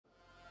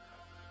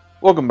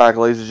Welcome back,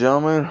 ladies and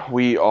gentlemen.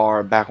 We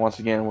are back once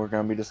again. We're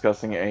going to be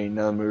discussing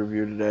another movie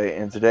review today,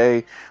 and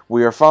today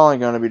we are finally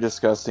going to be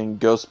discussing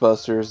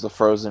Ghostbusters: The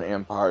Frozen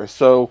Empire.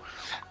 So,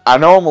 I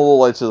know I'm a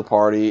little late to the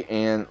party,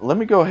 and let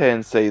me go ahead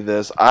and say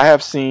this. I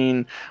have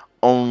seen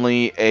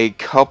only a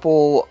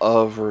couple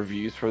of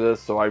reviews for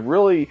this, so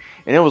and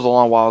it was a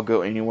long while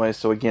ago anyway,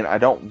 so again, I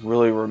don't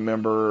really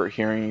remember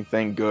hearing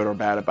anything good or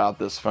bad about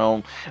this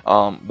film.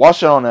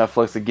 Watched it on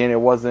Netflix. Again, it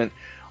wasn't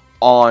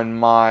on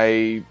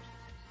my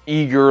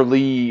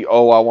eagerly,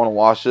 oh, I want to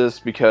watch this,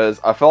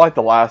 because I felt like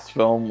the last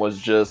film was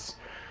just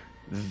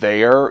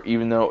there,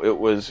 even though it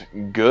was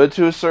good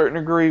to a certain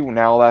degree.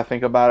 Now that I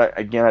think about it,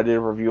 again, I did a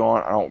review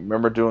on it. I don't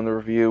remember doing the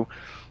review,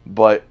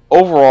 but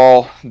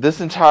overall, this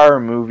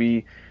entire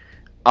movie,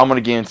 I'm going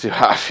to get into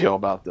how I feel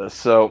about this.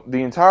 So,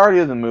 the entirety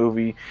of the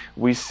movie,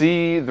 we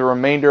see the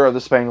remainder of the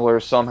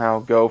Spanglers somehow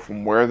go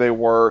from where they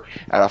were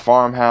at a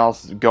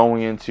farmhouse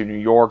going into New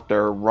York.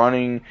 They're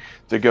running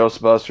the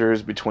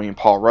Ghostbusters between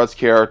Paul Rudd's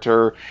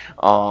character,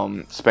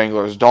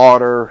 Spangler's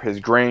daughter,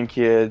 his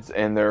grandkids,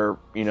 and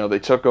they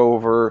took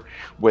over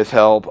with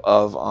help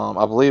of,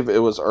 I believe it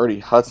was Ernie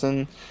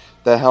Hudson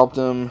that helped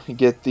him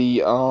get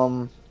the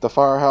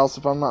firehouse,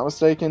 if I'm not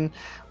mistaken,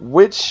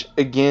 which,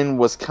 again,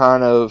 was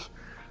kind of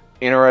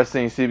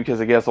interesting to see because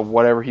I guess of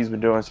whatever he's been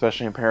doing,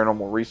 especially in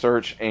paranormal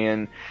research.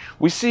 And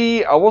we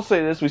see, I will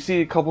say this, we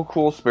see a couple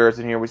cool spirits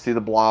in here. We see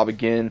the Blob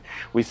again.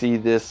 We see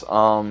this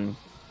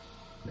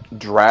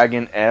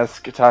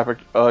dragon-esque type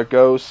of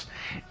ghost.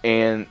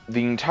 And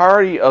the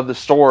entirety of the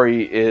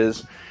story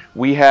is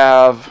we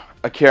have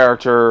a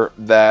character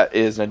that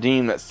is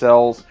Nadim that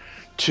sells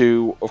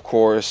to, of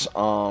course,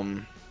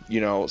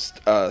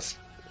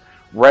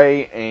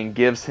 Ray, and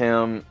gives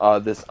him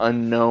this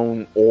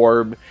unknown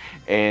orb,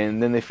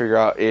 and then they figure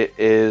out it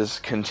is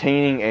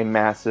containing a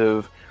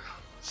massive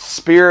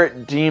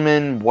spirit,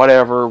 demon,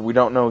 whatever. We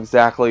don't know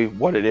exactly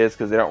what it is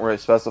because they don't really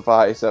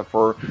specify, except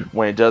for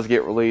when it does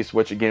get released,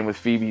 which again with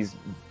Phoebe's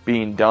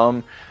being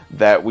dumb,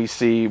 that we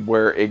see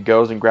where it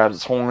goes and grabs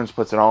its horns,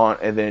 puts it on,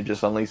 and then it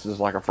just unleashes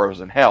like a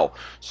frozen hell,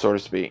 so to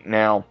speak.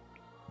 Now,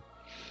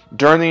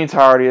 during the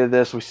entirety of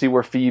this, we see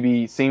where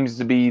Phoebe seems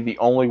to be the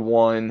only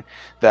one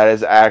that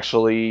is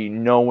actually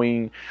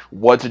knowing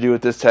what to do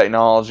with this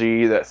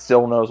technology, that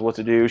still knows what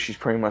to do. She's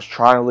pretty much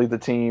trying to lead the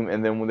team,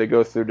 and then when they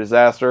go through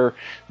disaster,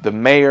 the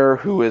mayor,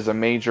 who is a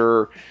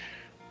major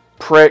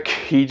prick,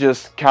 he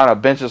just kind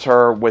of benches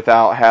her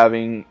without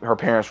having her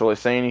parents really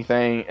say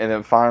anything. And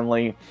then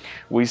finally,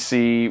 we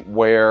see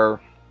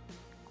where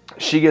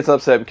she gets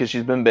upset because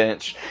she's been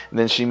benched, and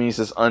then she meets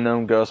this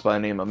unknown ghost by the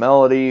name of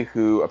Melody,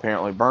 who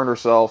apparently burned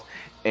herself,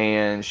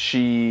 and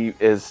she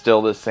is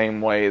still the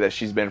same way that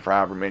she's been for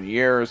however many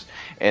years.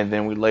 And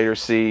then we later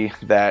see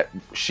that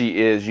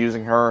she is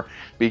using her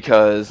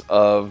because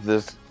of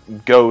this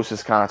ghost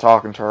is kind of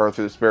talking to her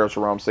through the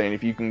spiritual realm, saying,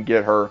 if you can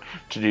get her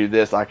to do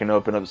this, I can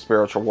open up the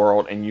spiritual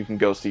world and you can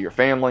go see your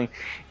family.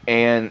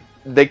 And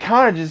they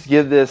kind of just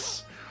give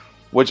this,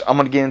 which I'm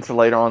going to get into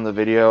later on in the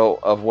video,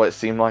 of what it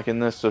seemed like in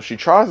this. So she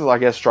tries to, I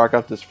guess, strike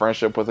up this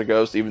friendship with a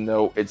ghost, even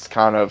though it's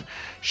kind of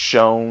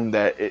shown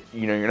that,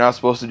 you're not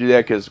supposed to do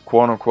that because,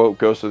 quote-unquote,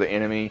 ghosts are the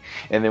enemy.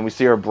 And then we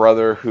see her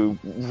brother, who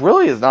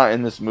really is not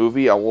in this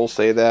movie. I will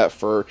say that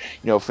for,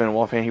 Finn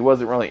Wolfhard. He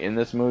wasn't really in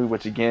this movie,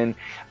 which, again,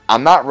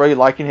 I'm not really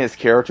liking his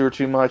character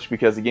too much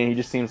because, again, he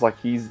just seems like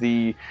he's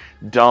the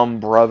dumb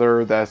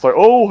brother that's like,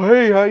 oh,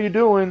 hey, how you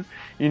doing?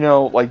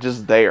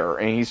 Just there.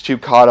 And he's too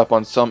caught up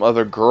on some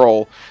other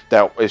girl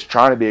that is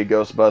trying to be a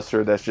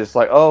Ghostbuster that's just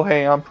like, oh,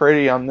 hey, I'm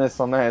pretty, I'm this,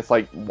 I'm that. It's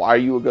like, why are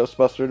you a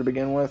Ghostbuster to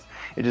begin with?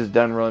 It just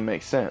doesn't really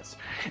make sense.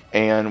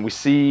 And we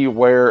see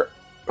where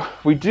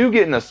we do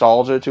get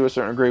nostalgia to a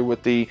certain degree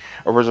with the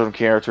original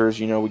characters.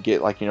 We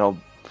get,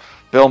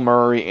 Bill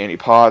Murray, Andy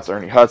Potts,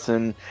 Ernie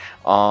Hudson,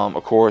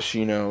 of course,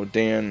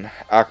 Dan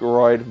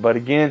Aykroyd. But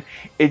again,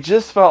 it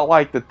just felt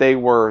like that they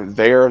were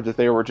there, that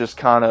they were just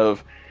kind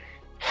of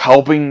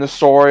helping the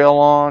story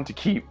along to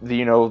keep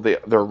the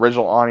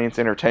original audience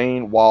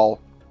entertained, while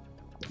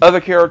other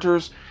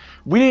characters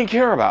we didn't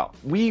care about.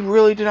 We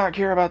really did not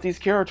care about these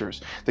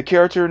characters. The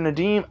character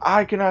Nadim,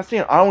 I could not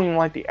stand. I don't even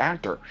like the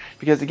actor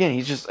because, again,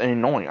 he's just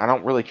annoying. I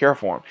don't really care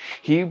for him.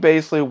 He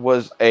basically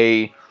was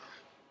a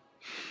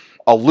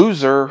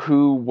loser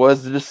who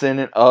was the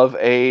descendant of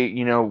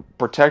a,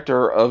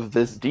 protector of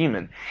this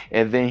demon.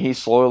 And then he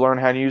slowly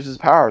learned how to use his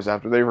powers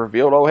after they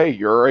revealed, oh, hey,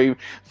 you're a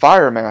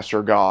fire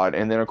master god.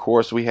 And then, of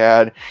course, we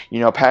had,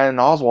 Patton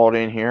Oswalt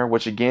in here,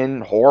 which,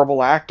 again,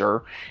 horrible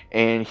actor.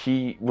 And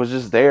he was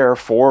just there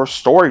for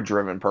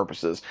story-driven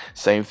purposes.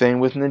 Same thing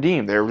with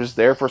Nadim. They were just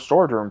there for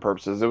story-driven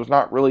purposes. It was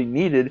not really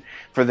needed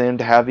for them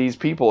to have these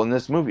people in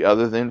this movie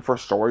other than for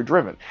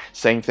story-driven.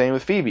 Same thing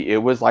with Phoebe.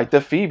 It was like the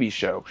Phoebe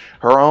show.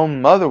 Her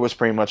own mother was was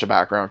pretty much a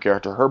background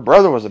character. Her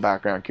brother was a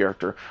background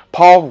character.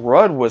 Paul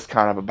Rudd was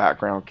kind of a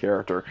background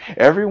character.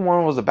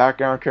 Everyone was a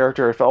background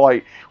character. It felt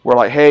like we're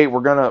like, hey,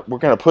 we're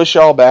gonna push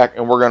y'all back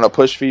and we're gonna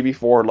push Phoebe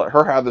forward, let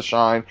her have the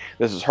shine.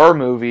 This is her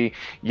movie.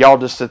 Y'all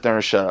just sit there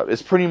and shut up.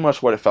 It's pretty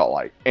much what it felt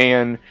like.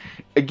 And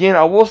again,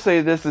 I will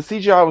say this: the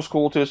CGI was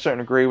cool to a certain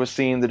degree, with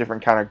seeing the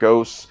different kind of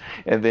ghosts,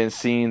 and then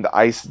seeing the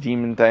ice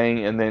demon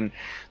thing, and then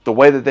the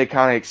way that they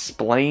kind of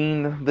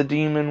explain the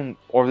demon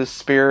or the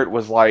spirit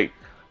was like,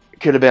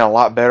 could have been a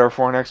lot better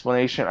for an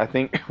explanation. I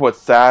think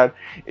what's sad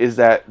is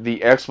that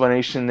the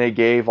explanation they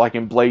gave, like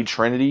in Blade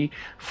Trinity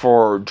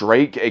for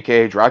Drake,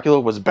 aka Dracula,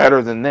 was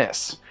better than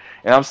this.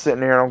 And I'm sitting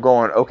there and I'm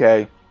going,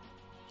 okay,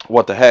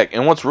 what the heck?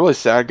 And what's really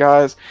sad,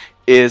 guys,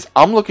 is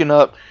I'm looking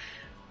up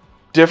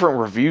different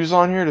reviews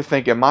on here to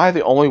think, am I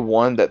the only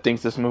one that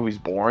thinks this movie's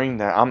boring?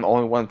 That I'm the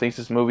only one that thinks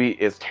this movie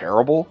is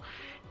terrible?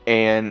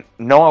 And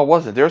no, I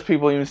wasn't. There's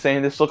people even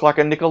saying this looked like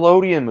a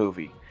Nickelodeon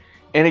movie.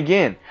 And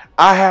again,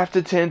 I have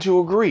to tend to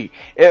agree.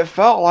 It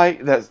felt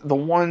like that the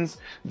ones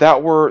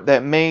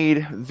that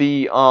made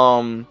the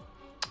Goosebumps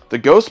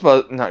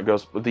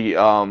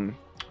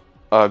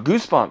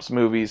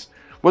movies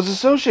was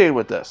associated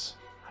with this.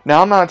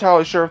 Now I'm not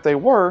entirely sure if they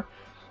were,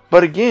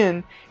 but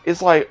again,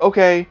 it's like,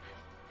 okay.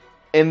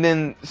 And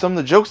then some of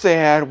the jokes they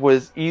had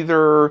was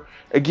either,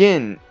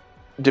 again,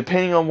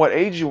 depending on what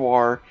age you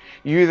are,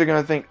 you're either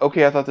going to think,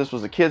 okay, I thought this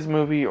was a kid's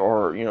movie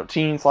or,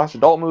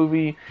 teen/adult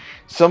movie.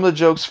 Some of the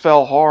jokes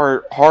fell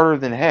harder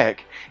than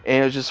heck,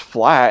 and it was just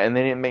flat, and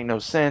they didn't make no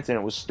sense, and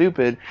it was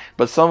stupid,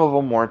 but some of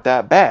them weren't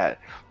that bad.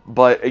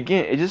 But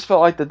again, it just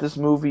felt like that this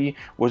movie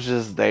was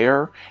just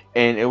there,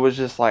 and it was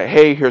just like,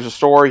 hey, here's a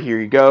story, here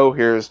you go,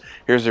 here's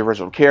the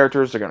original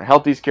characters, they're going to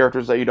help these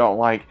characters that you don't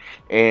like,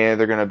 and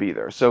they're going to be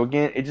there. So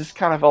again, it just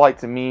kind of felt like,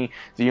 to me,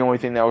 the only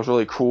thing that was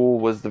really cool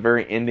was the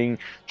very ending,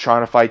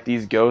 trying to fight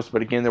these ghosts.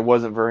 But again, there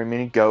wasn't very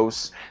many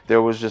ghosts.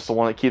 There was just the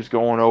one that keeps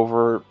going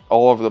all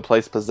over the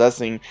place,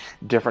 possessing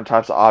different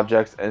types of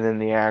objects, and then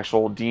the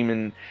actual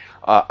demon,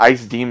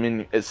 ice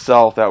demon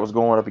itself, that was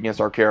going up against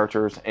our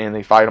characters, and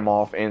they fight them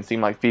off, and it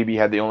seemed like Phoebe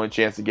had the only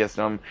chance against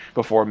them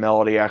before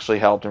Melody actually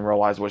helped and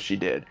realized what she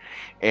did.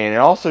 And it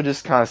also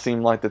just kind of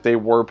seemed like that they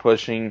were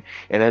pushing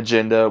an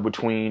agenda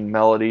between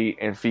Melody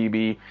and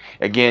Phoebe.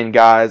 Again,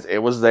 guys, it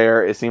was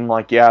there. It seemed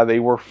like, yeah, they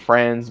were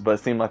friends, but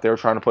it seemed like they were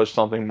trying to push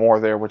something more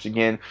there, which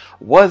again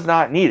was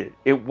not needed.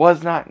 It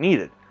was not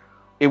needed.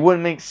 It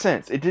wouldn't make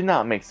sense. It did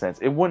not make sense.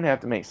 It wouldn't have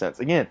to make sense.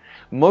 Again,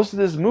 most of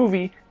this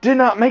movie did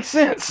not make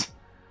sense.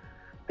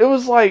 It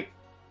was like,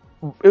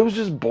 it was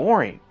just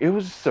boring. It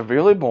was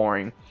severely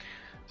boring.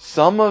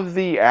 Some of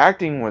the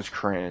acting was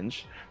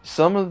cringe.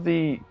 Some of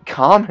the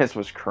comments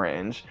was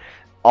cringe.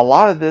 A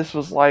lot of this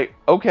was like,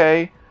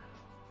 okay,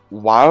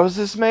 why was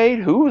this made?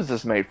 Who was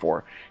this made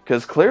for?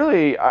 Because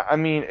clearly, I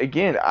mean,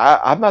 again,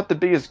 I'm not the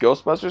biggest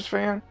Ghostbusters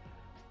fan,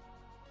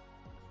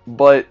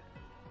 but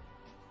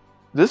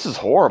this is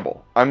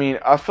horrible. I mean,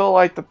 I feel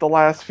like that the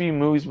last few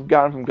movies we've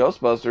gotten from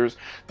Ghostbusters,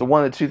 the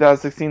one in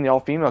 2016, the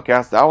all-female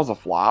cast, that was a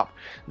flop.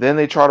 Then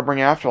they tried to bring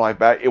Afterlife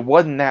back. It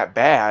wasn't that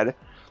bad,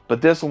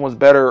 but this one was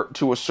better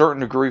to a certain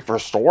degree for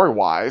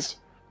story-wise.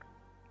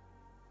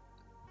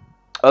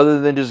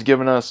 Other than just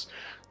giving us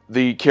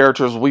the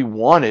characters we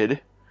wanted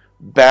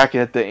back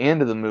at the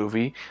end of the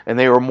movie, and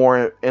they were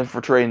more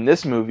infiltrating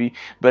this movie,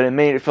 but it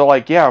made it feel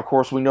like, yeah, of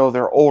course we know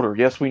they're older,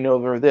 yes we know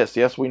they're this,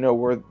 yes we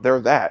know they're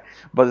that,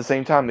 but at the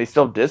same time they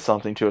still did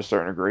something to a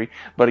certain degree.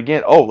 But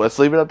again, oh, let's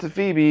leave it up to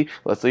Phoebe,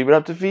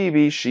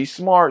 she's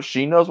smart,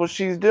 she knows what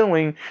she's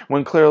doing,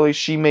 when clearly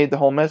she made the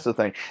whole mess of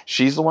the thing.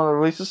 She's the one that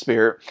released the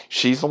spirit,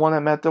 she's the one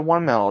that met the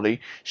one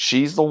Melody,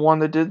 she's the one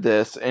that did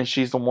this, and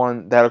she's the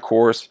one that, of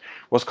course,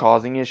 was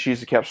causing issues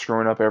that kept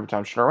screwing up every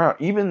time she turned around.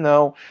 Even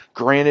though,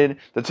 granted,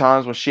 the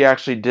times when she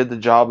actually did the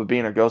job of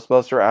being a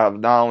Ghostbuster, out of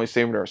not only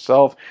saving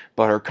herself,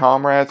 but her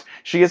comrades,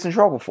 she gets in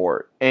trouble for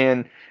it.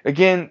 And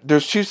again,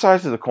 there's two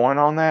sides to the coin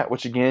on that,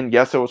 which again,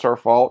 yes, it was her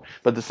fault,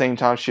 but at the same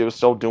time, she was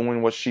still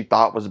doing what she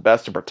thought was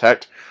best to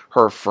protect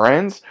her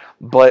friends.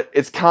 But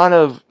it's kind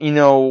of,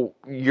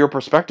 your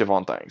perspective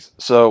on things.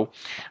 So,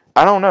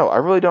 I don't know. I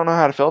really don't know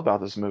how to feel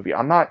about this movie.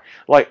 I'm not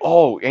like,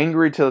 oh,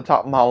 angry to the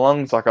top of my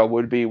lungs like I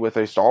would be with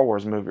a Star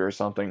Wars movie or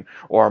something,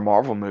 or a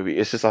Marvel movie.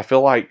 It's just, I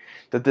feel like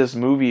that this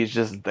movie is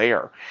just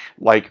there.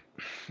 Like,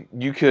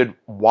 you could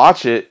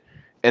watch it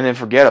and then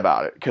forget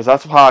about it. Because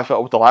that's how I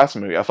felt with the last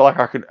movie. I feel like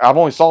I've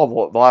only saw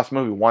the last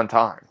movie one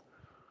time.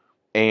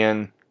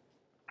 And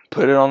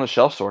put it on the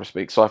shelf, so to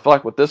speak. So I feel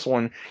like with this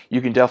one,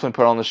 you can definitely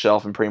put it on the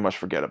shelf and pretty much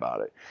forget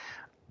about it.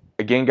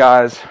 Again,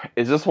 guys,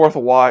 is this worth a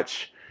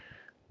watch?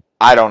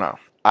 I don't know.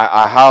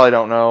 I highly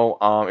don't know.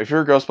 If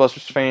you're a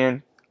Ghostbusters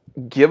fan,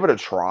 give it a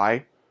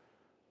try.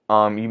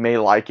 You may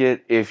like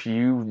it. If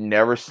you've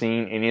never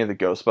seen any of the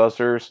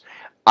Ghostbusters,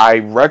 I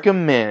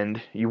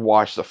recommend you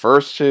watch the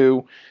first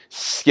two,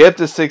 skip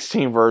the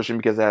 16 version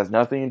because it has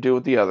nothing to do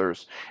with the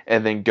others,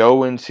 and then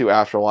go into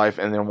Afterlife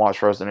and then watch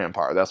Frozen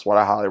Empire. That's what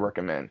I highly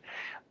recommend.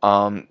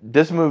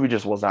 This movie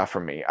just was not for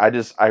me. I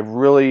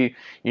really,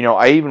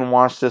 I even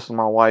watched this with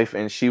my wife,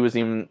 and she was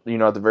even,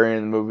 at the very end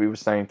of the movie was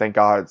saying, thank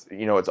God it's,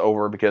 it's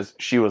over, because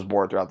she was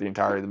bored throughout the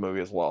entirety of the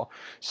movie as well.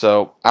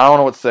 So, I don't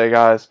know what to say,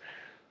 guys.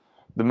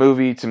 The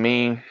movie, to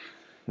me,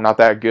 not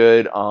that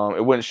good.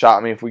 It wouldn't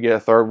shock me if we get a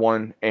third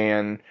one,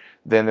 and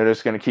then they're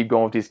just going to keep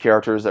going with these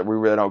characters that we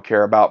really don't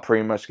care about.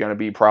 Pretty much going to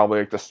be probably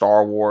like the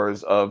Star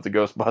Wars of the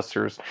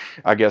Ghostbusters,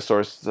 I guess,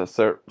 so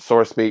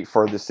to speak,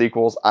 for the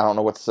sequels. I don't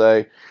know what to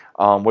say.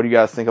 What do you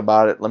guys think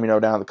about it? Let me know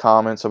down in the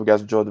comments. Hope you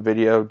guys enjoyed the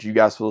video. Do you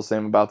guys feel the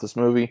same about this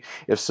movie?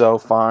 If so,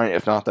 fine.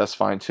 If not, that's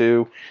fine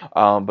too.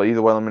 But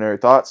either way, let me know your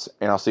thoughts,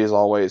 and I'll see you as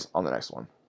always on the next one.